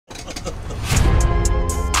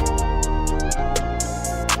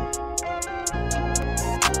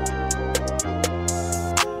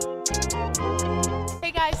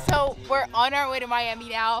we're on our way to Miami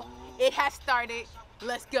now. It has started.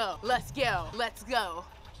 Let's go. Let's go. Let's go.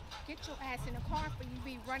 Get your ass in the car for you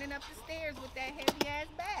be running up the stairs with that heavy ass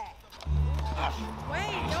bag.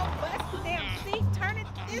 Wait, don't bust the damn seat. Turn it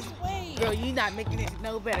this way. Girl, you not making this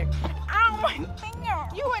no better. Oh my finger.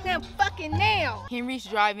 You in them fucking nail. Henry's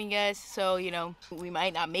driving us, so you know we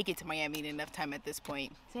might not make it to Miami in enough time at this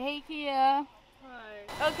point. Say hey, Kia.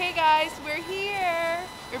 Hi. Okay, guys, we're here.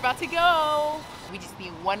 We're about to go. We just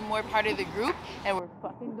need one more part of the group, and we're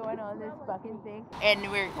fucking going on this fucking thing,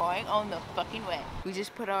 and we're going on the fucking way. We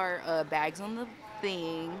just put our bags on the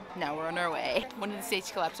thing. Now we're on our way. One of the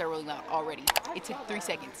stage claps are rolling out already. It took 3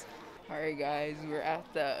 seconds. All right, guys, we're at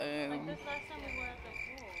the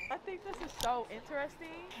I think this is so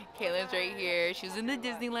interesting. Kaylin's right here. She was in the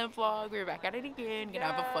Disneyland vlog. We're back at it again. Gonna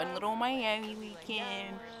have a fun little Miami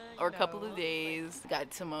weekend. Or a couple of days.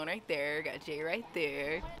 Got Simone right there. Got Jay right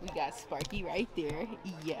there. We got Sparky right there.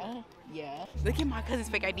 Yeah, yeah. Look at my cousin's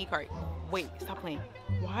fake ID card. Wait, stop playing.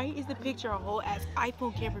 Why is the picture a whole ass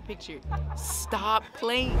iPhone camera picture? Stop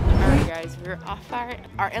playing. Alright guys, we're off our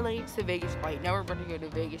LA to Vegas flight. Now we're gonna go to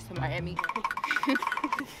Vegas to Miami.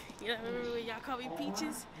 Yeah, remember when y'all call me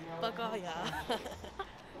Peaches? Fuck all y'all.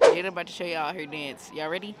 Jada about to show y'all her dance. Y'all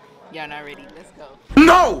ready? Y'all not ready. Let's go.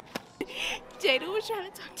 No! Jada was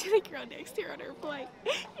trying to talk to the girl next to her on her flight.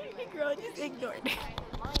 And the girl just ignored her.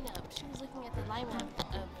 Lineup. She was looking at the lineup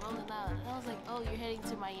of Rolling Loud. And I was like, oh, you're heading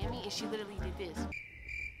to Miami? And she literally did this.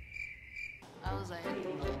 I was like,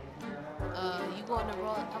 you going to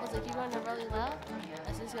roll? I was like, you going to Rolling Loud?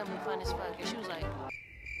 I said, it's gonna be fun as fuck. And she was like,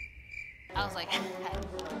 I was like,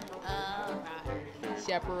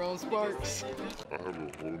 Chaperone Sparks. I have a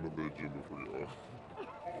whole nother agenda for y'all.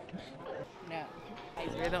 No.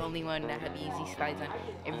 Guys, we're the only one that have easy slides on.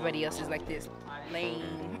 Everybody else is like this.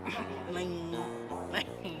 Lame. Lame.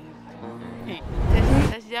 Lame.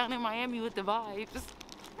 That's down in Miami with the vibes.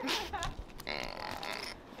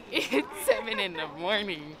 It's 7 in the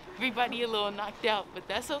morning. Everybody a little knocked out, but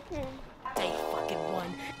that's okay. Day fucking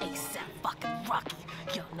one, ASAP fucking Rocky.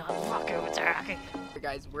 You're not rocking with Rocky.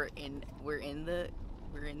 Guys, we're in the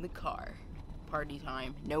car. Party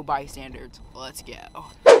time. No bystanders. Let's go.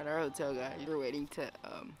 At our hotel, guys. We're waiting to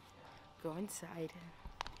go inside.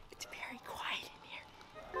 It's very quiet in here.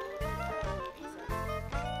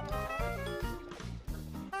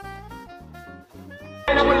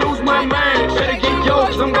 I'ma lose my mind. Better get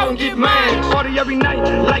yours, I'm gonna get mine. Party every night,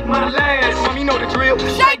 like my last. Mommy know the drill.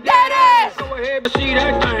 Shake that ass! Go ahead, see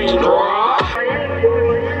that thing.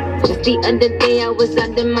 Just the other day I was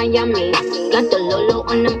out in Miami. Got the Lolo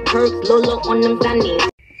on them perks, Lolo on them Dannies.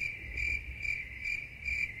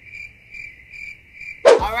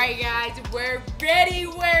 Alright guys, we're ready,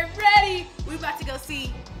 We about to go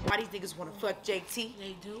see why these niggas wanna fuck JT.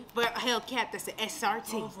 They do? But Hellcat, that's an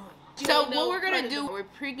SRT. So what we're gonna do, we're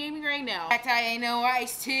pre-gaming right now. Cacti ain't no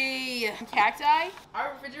iced tea. Cacti,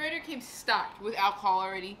 our refrigerator came stocked with alcohol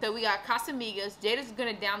already. So we got Casamigos. Jada's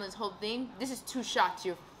gonna down this whole thing. This is 2 shots,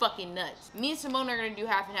 you're fucking nuts. Me and Simone are gonna do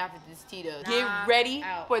half and half of this Tito's. Get ready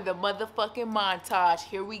for the motherfucking montage.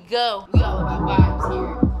 Here we go. We all about vibes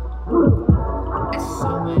here. That's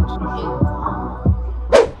so much.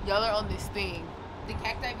 Y'all are on this thing. The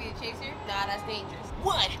Cacti be a chaser? Nah, that's dangerous.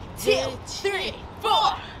 1, 2, 3,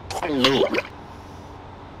 4. Got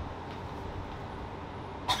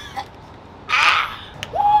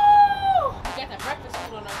the breakfast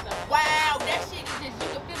food on our stomach. Wow, that shit is just, you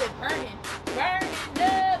can feel it burning. Burning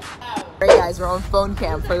up. Alright guys, we're on phone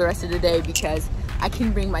cam for the rest of the day because I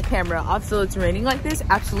can bring my camera off so it's raining like this.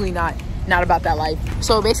 Absolutely not. Not about that life.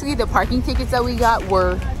 So basically the parking tickets that we got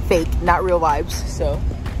were fake, not real vibes. So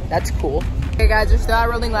that's cool. Okay guys, we're still out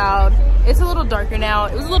Rolling Loud. It's a little darker now.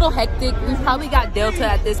 It was a little hectic. We probably got Delta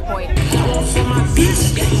at this point. Good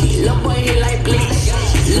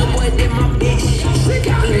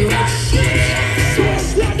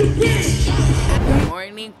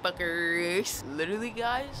morning, fuckers. Literally,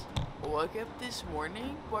 guys, I woke up this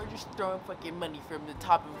morning, we're just throwing fucking money from the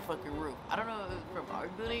top of the fucking roof. I don't know if it was from our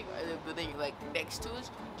building or the building like next to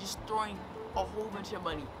us, just throwing a whole bunch of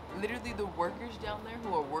money. Literally the workers down there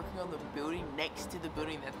who are working on the building next to the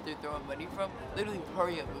building that they're throwing money from, literally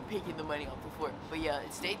hurry up and picking the money off the floor. But yeah,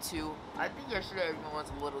 it's day 2. I think yesterday everyone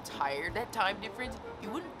was a little tired. That time difference, you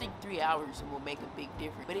wouldn't think 3 hours will make a big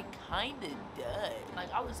difference, but it kinda does.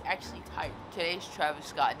 Like, I was actually tired. Today's Travis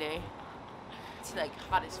Scott day. It's like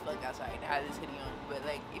hot as fuck outside. I have this hoodie on, but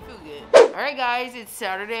like it feels good. All right, guys, it's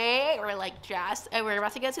Saturday. We're like dressed and we're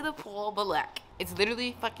about to get to the pool, but look, it's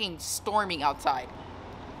literally fucking storming outside.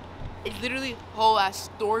 It's literally whole ass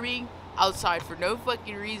storming outside for no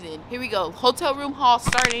fucking reason. Here we go. Hotel room haul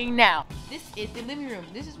starting now. This is the living room.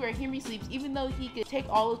 This is where Henry sleeps, even though he could take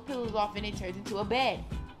all those pillows off and it turns into a bed.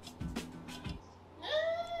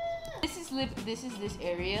 This is this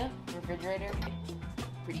area, refrigerator.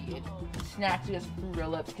 Pretty good. Snacks, just fruit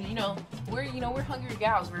roll ups, because we're hungry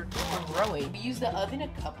gals. We're growing. We use the oven a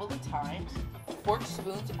couple of times. Forks,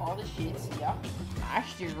 spoons, all the shits. Yeah.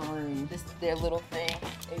 Master room. This is their little thing.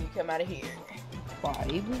 And you come out of here.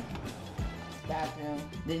 5. Bathroom.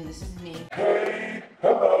 Then this is me. Hey,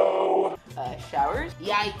 hello. Showers.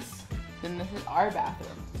 Yikes. Then this is our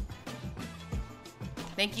bathroom.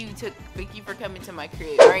 Thank you for coming to my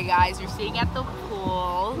crib. All right, guys, we're sitting at the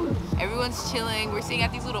pool. Everyone's chilling. We're sitting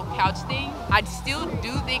at these little couch things. I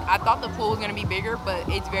thought the pool was gonna be bigger, but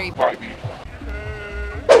it's very private.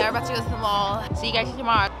 Now we're about to go to the mall. See you guys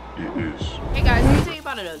tomorrow. It is. Hey guys, let me tell you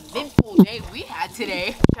about an eventful day we had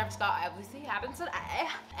today. Travis Scott obviously happened today,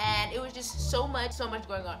 and it was just so much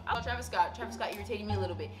going on. I love Travis Scott. Travis Scott irritated me a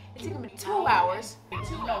little bit. It took him 2 hours. Literally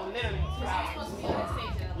 2 hours.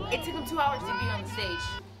 It took him 2 hours to be on the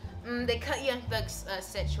stage. They cut Young Thug's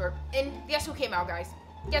set short. And guess who came out, guys?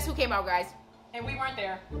 Guess who came out, guys? And we weren't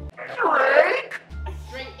there.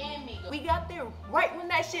 Drake and Migos. We got there right when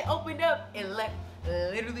that shit opened up and left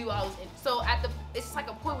literally while I was in. So it's like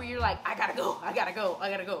a point where you're like, I gotta go.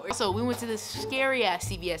 So we went to this scary ass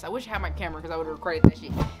CVS. I wish I had my camera because I would have recorded that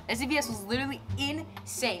shit. That CVS was literally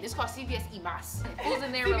insane. This is called CVS Imas. Fools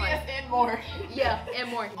in there were like, and more. Yeah, and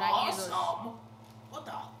more. Awesome. What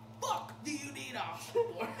the fuck do you need awesome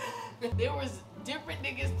for? There was different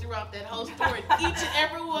niggas throughout that whole store, and each and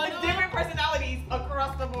every one of them, Different personalities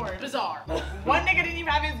across the board. bizarre. One nigga didn't even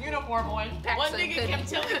have his uniform on. One nigga kept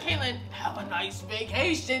telling Kaylin, have a nice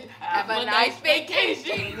vacation. Have a nice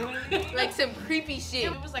vacation. Like some creepy shit.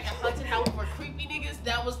 It was like a haunted house for creepy niggas.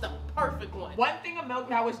 That was the perfect one. One thing of milk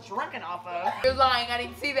that I was drunken off of. You're lying, I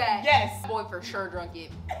didn't see that. Yes. Boy for sure drunk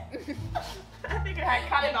it. I think I had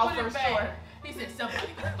cotton off for sure. He said somebody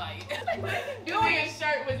could fight. Doing his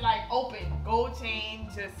shirt was like open, gold chain,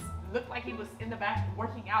 just looked like he was in the back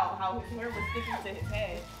working out. How his hair was sticking to his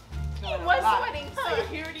head. He was sweating.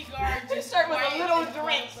 Security guard His just shirt was a waved little and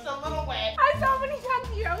drenched, a little wet. I saw when he talked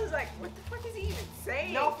to you, I was like, what the fuck is he even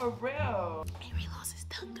saying? No, for real. Henry lost his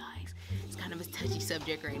tongue, guys. It's kind of a touchy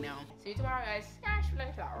subject right now. See you tomorrow, guys. I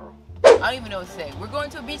don't even know what to say. We're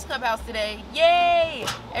going to a beach clubhouse today. Yay!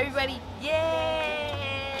 Everybody,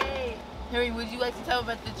 yay! Harry, would you like to tell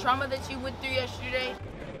about the trauma that you went through yesterday?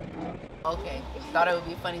 Okay, thought it would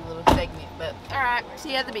be a funny little segment, but alright,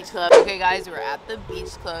 see you at the beach club. Okay guys, we're at the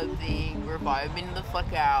beach club thing. We're vibing the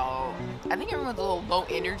fuck out. I think everyone's a little low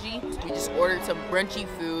energy. We just ordered some brunchy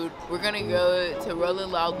food. We're gonna go to Rolling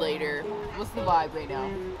Loud later. What's the vibe right now?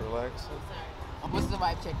 Relaxing. What's the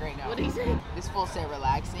vibe check right now? What did he say? This fool said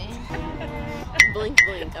relaxing. Blink,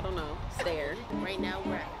 blink. I don't know. Stare. Right now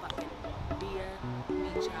we're at fucking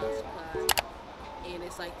Beach House Club, and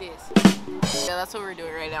it's like this. Yeah, that's what we're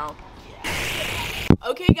doing right now.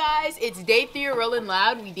 Okay guys, it's day 3 of Rolling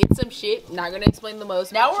Loud. We did some shit, not gonna explain the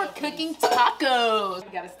most. Now we're cooking tacos.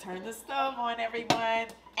 We gotta turn the stove on, everyone.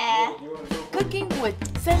 Cooking with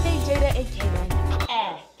Sunday, Jada, and Kaylin.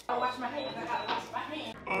 I wash my hands. I gotta wash my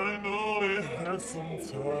hands. I know it hurts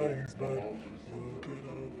sometimes, but we'll get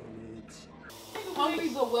over it. Hungry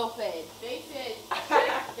but well fed. They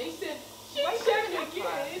said, Why sharing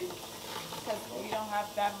again? Because we don't have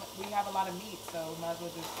that. We have a lot of meat, so might as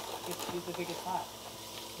well just use the biggest pot.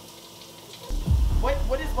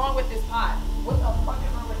 What is wrong with this pot? What the fuck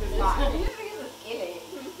is wrong with this pot?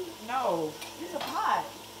 No, it's a pot.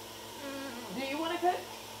 Do you want to cook?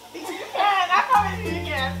 You can. I promise you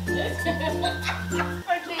can.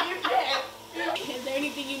 Okay, you can. is there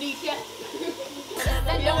anything you need, Chef?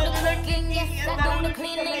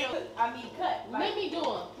 I mean, cut. Let me do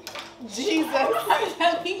them. Jesus. I'm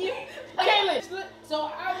telling you. Kaylin, so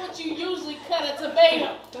how would you usually cut a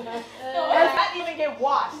tomato? Does not even get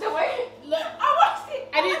washed. Look, I watched it.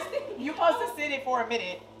 I didn't. You're supposed to sit it for a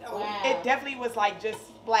minute. Wow. It definitely was like just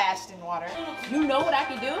splashed in water. You know what I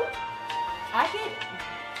can do? I can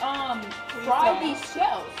fry these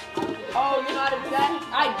shells. Oh, you know how to do that?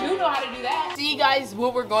 I do know how to do that. See you guys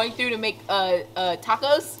what we're going through to make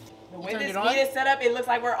tacos. The way this meat is set up, it looks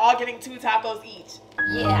like we're all getting 2 tacos each.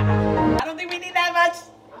 Yeah. I don't think we need that much.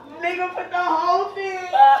 Nigga, put the whole thing.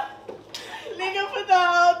 Nigga, put the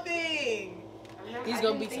whole thing. These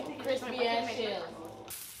gonna be some crispy ass shells.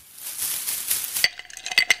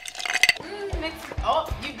 Oh,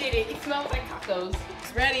 you did it. It smells like tacos.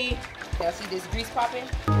 It's ready. Y'all see this grease popping?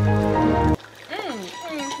 Damn.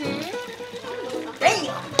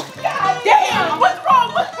 God damn. What's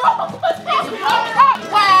wrong? What's wrong? What's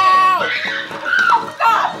wrong? Wow.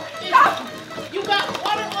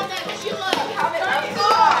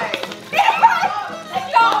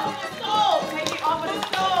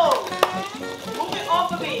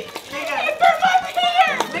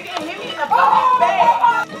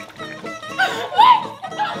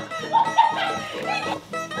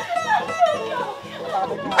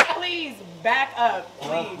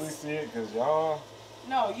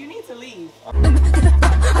 No, you need to leave.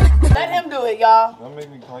 Let him do it, y'all. Don't make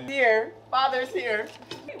me call you. Here. Father's here.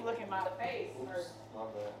 You look in my face. My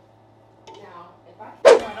bad. Now, if I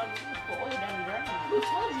keep going up, the oil doesn't drain. Who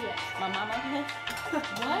told you that? My mama.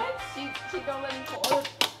 What? She don't let me pour oil.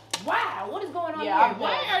 Wow, what is going on Yeah, here?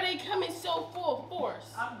 why are they coming so full force?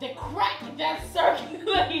 The crack that's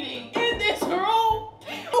circulating in this room.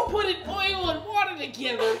 You putting oil and water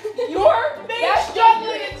together. You're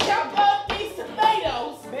struggling to chop up these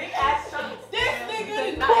tomatoes. Big ass chunks. This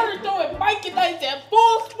nigga in the corner throwing Mike and Dice at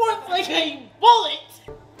full sports like a bullet.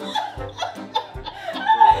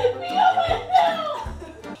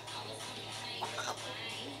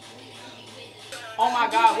 Oh my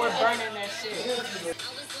God, we're burning that shit.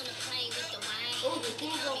 Oh,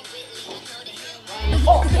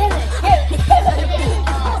 get it.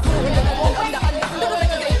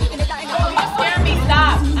 Don't scare me,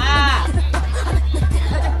 stop.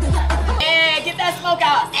 Get that smoke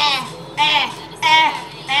out.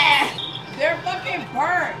 They're fucking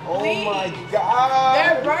burned. Oh Please. my God.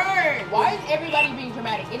 They're burned. Why is everybody being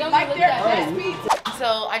dramatic? It don't Like look they're that best bad. pizza.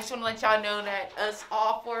 So I just want to let y'all know that us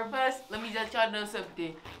all four of us, let me let y'all know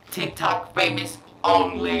something. TikTok famous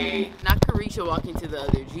only. Not Carisha walking to the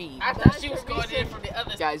other G. I thought she was going in from the other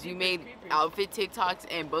side. Guys, we made outfit TikToks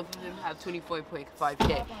and both of them have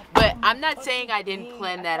 24.5K. But I'm not saying I didn't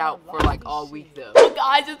plan that out for like all week though. But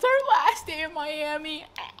guys, it's our last day in Miami.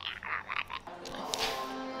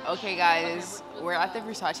 Okay guys, we're at the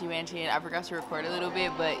Versace mansion. I forgot to record a little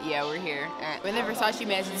bit, but yeah, we're here. We're in the Versace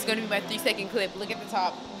mansion. It's gonna be my 3-second clip. Look at the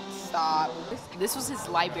top. Stop. This was his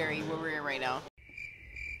library where we're in right now.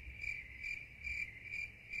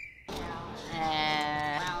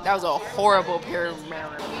 That was a horrible pair of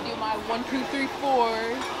mirrors. Let me do my 1, 2, 3, 4.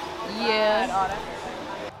 Yeah.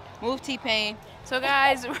 Move T-Pain. So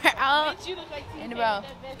guys, we're out and about.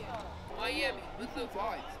 Miami with the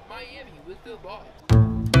vibes. Miami with the vibes.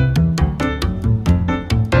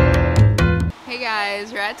 Hey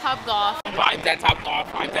guys, we're at Top Golf. Vibes at Top Golf.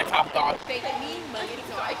 Vibes at Top Golf. They need money,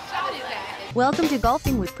 so I shot his ass. Welcome to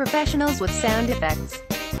Golfing with Professionals with Sound Effects.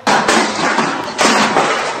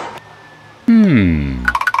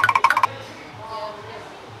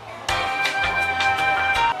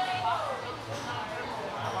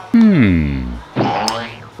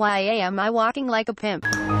 Why am I walking like a pimp?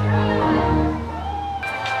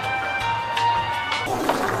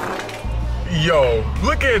 Yo,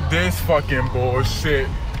 look at this fucking bullshit.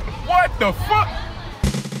 What the fuck?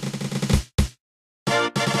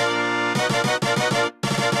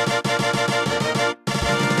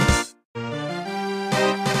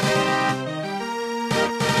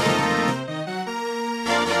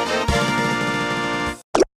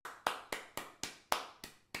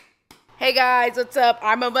 Hey guys, what's up?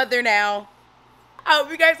 I'm a mother now. I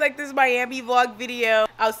hope you guys like this Miami vlog video.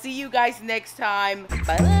 I'll see you guys next time.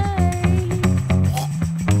 Bye.